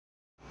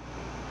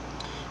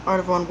Art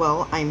of One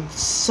Well. I'm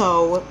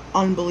so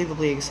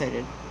unbelievably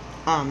excited.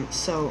 I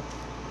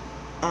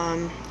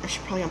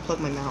should probably unplug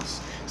my mouse.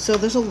 So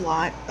there's a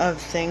lot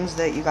of things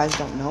that you guys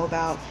don't know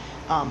about.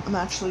 I'm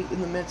actually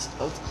in the midst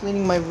of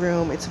cleaning my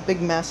room. It's a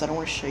big mess. I don't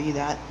want to show you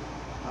that.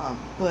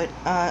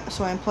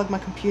 So I unplugged my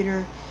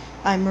computer.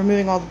 I'm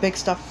removing all the big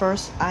stuff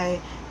first. I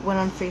went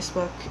on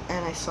Facebook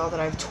and I saw that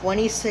I have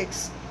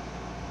 26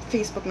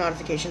 Facebook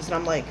notifications, and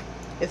I'm like,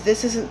 if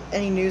this isn't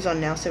any news on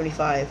Now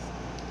 75,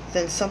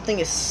 then something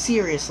is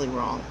seriously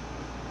wrong.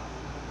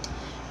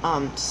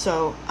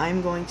 So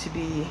I'm going to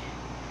be...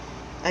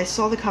 I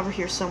saw the cover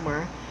here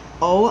somewhere.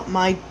 Oh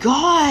my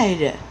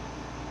god!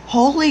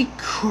 Holy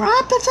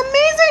crap, that's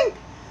amazing!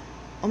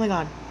 Oh my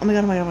god. Oh my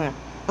god, oh my god, oh my god.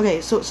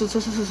 Okay, so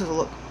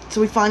look. So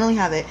we finally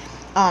have it.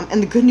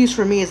 And the good news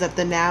for me is that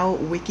the Now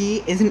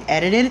wiki isn't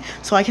edited,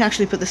 so I can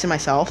actually put this in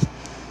myself.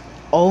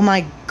 Oh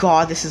my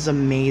god, this is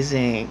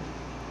amazing.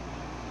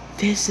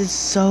 This is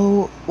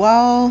so...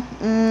 Well,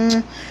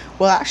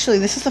 actually,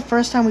 this is the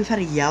first time we've had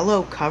a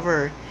yellow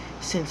cover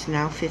since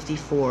Now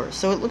 54.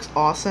 So it looks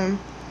awesome.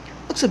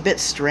 Looks a bit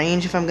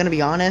strange, if I'm going to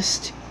be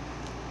honest.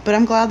 But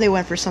I'm glad they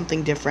went for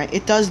something different.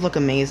 It does look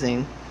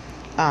amazing.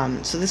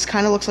 So this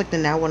kind of looks like the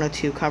Now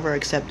 102 cover,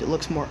 except it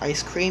looks more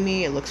ice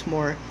creamy. It looks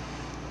more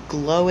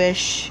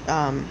glowish.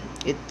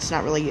 It's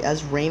not really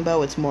as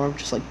rainbow. It's more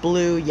just like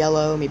blue,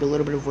 yellow, maybe a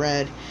little bit of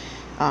red.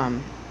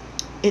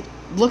 It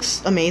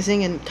looks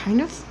amazing and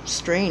kind of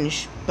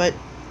strange, but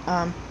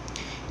it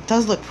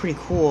does look pretty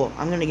cool.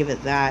 I'm going to give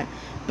it that.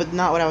 But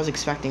not what I was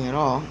expecting at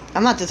all.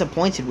 I'm not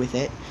disappointed with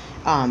it.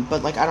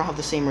 But like I don't have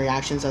the same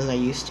reactions as I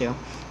used to.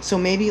 So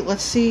maybe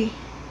let's see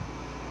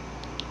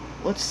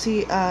what was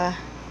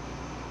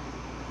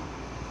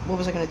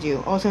I gonna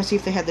do? I was gonna see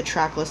if they had the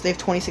track list. They have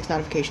 26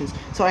 notifications,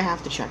 so I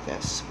have to check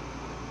this.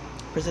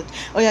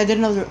 Oh yeah, I did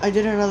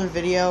another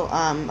video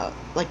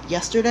like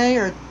yesterday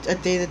or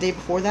the day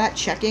before that,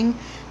 checking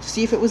to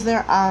see if it was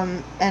there.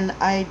 And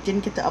I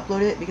didn't get to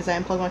upload it because I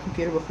unplugged my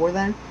computer before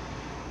then.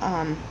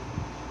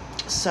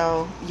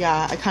 So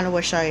yeah, I kind of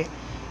wish I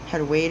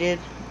had waited.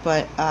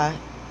 But,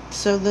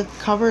 so the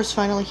cover is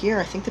finally here.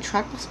 I think the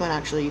track list might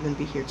actually even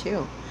be here,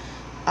 too.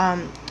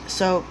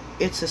 So,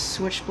 it's a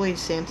Switchblade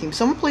Sam theme.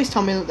 Someone please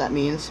tell me what that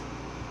means.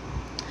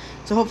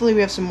 So, hopefully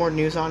we have some more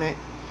news on it.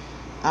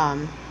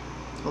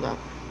 Hold up.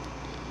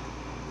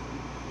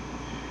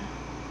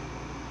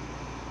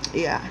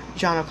 Yeah,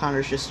 John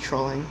O'Connor's just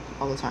trolling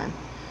all the time.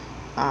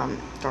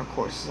 Dark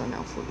Horse is on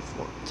Now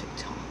 44.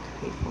 TikTok.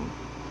 Hateful.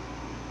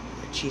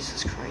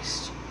 Jesus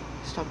Christ.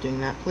 Stop doing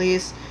that,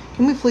 please.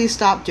 Can we please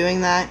stop doing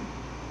that?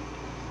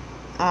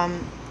 No,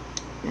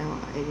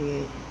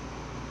 88.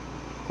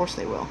 Of course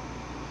they will.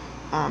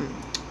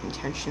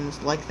 Intentions,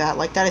 like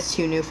that is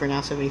too new for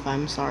Now 75,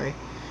 I'm sorry.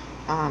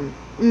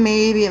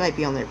 Maybe it might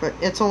be on there, but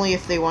it's only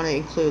if they want to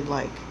include,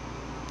 like,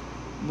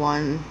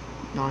 one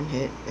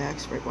non-hit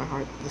X, Break My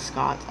Heart, the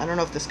Scots. I don't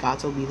know if the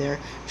Scots will be there.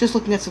 Just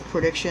looking at some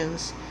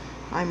predictions.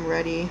 I'm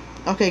ready.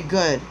 Okay,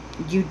 good.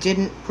 You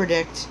didn't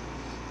predict,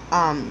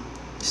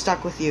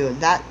 Stuck With You.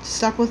 That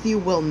Stuck With You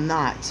will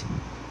not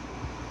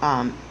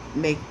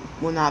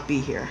will not be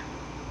here.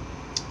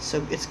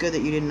 So it's good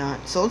that you did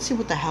not. So let's see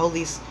what the hell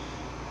these...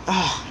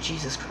 Oh,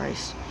 Jesus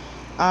Christ.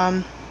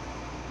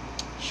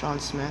 Sean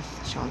Smith.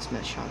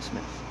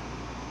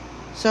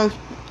 So,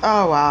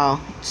 oh wow.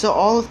 So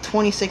all of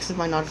 26 of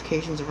my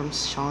notifications are from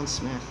Sean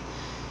Smith.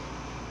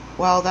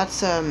 Well,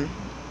 that's oh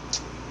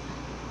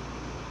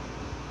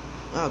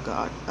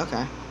god.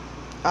 Okay.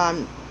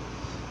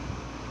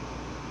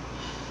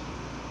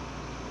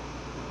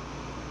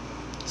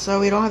 So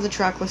we don't have the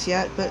track list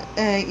yet, but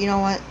hey, you know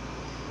what?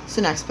 It's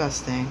the next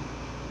best thing.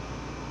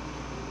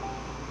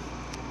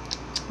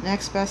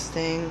 Next best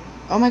thing.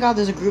 Oh my god,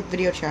 there's a group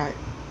video chat.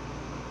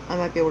 I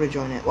might be able to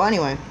join it. Well,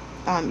 anyway,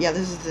 yeah,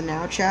 this is the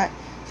Now chat.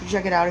 So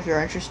check it out if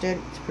you're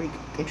interested. It's a pretty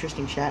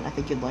interesting chat, and I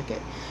think you'd like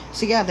it.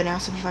 So yeah, the Now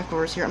 75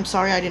 cover is here. I'm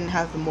sorry I didn't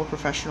have the more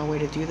professional way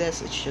to do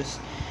this. It's just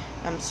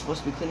I'm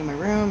supposed to be cleaning my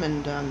room,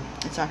 and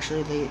it's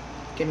actually late,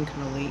 getting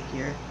kind of late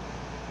here.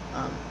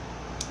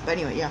 But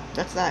anyway, yeah,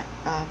 that's that.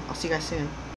 I'll see you guys soon.